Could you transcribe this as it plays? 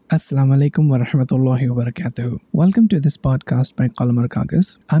Assalamu alaikum wa rahmatullahi wa barakatuh. Welcome to this podcast by Qalamar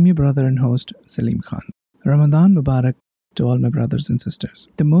Kagas. I'm your brother and host, Salim Khan. Ramadan Mubarak to all my brothers and sisters.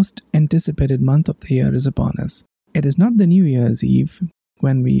 The most anticipated month of the year is upon us. It is not the New Year's Eve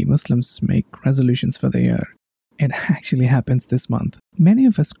when we Muslims make resolutions for the year. It actually happens this month. Many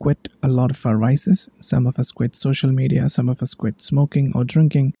of us quit a lot of our vices. Some of us quit social media. Some of us quit smoking or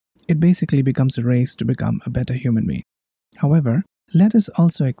drinking. It basically becomes a race to become a better human being. However, let us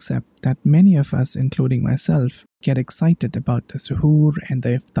also accept that many of us, including myself, get excited about the suhoor and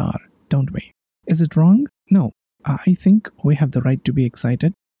the iftar, don't we? Is it wrong? No. I think we have the right to be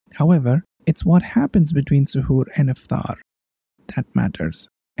excited. However, it's what happens between suhoor and iftar that matters,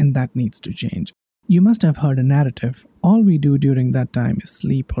 and that needs to change. You must have heard a narrative. All we do during that time is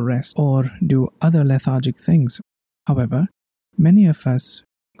sleep or rest or do other lethargic things. However, many of us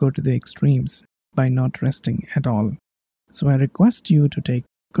go to the extremes by not resting at all. So I request you to take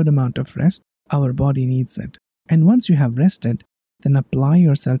good amount of rest. Our body needs it. And once you have rested, then apply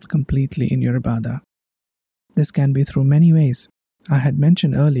yourself completely in your ibadah. This can be through many ways. I had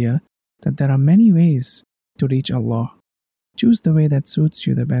mentioned earlier that there are many ways to reach Allah. Choose the way that suits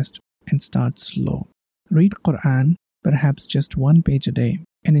you the best and start slow. Read Quran, perhaps just one page a day,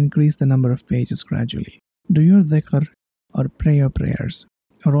 and increase the number of pages gradually. Do your dhikr or pray your prayers.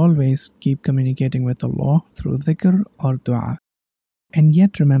 Or always keep communicating with Allah through dhikr or dua. And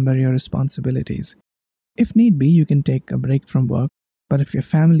yet remember your responsibilities. If need be, you can take a break from work, but if your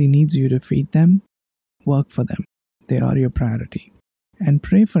family needs you to feed them, work for them. They are your priority. And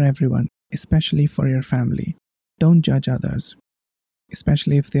pray for everyone, especially for your family. Don't judge others,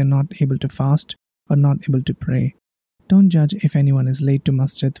 especially if they are not able to fast or not able to pray. Don't judge if anyone is late to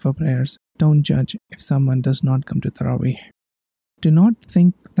masjid for prayers. Don't judge if someone does not come to Taraweeh. Do not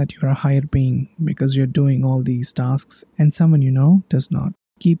think that you're a higher being because you're doing all these tasks and someone you know does not.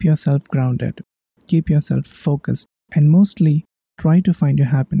 Keep yourself grounded, keep yourself focused, and mostly try to find your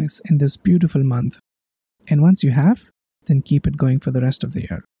happiness in this beautiful month. And once you have, then keep it going for the rest of the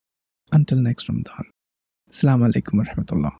year. Until next Ramadan. Assalamu alaikum wa rahmatullah.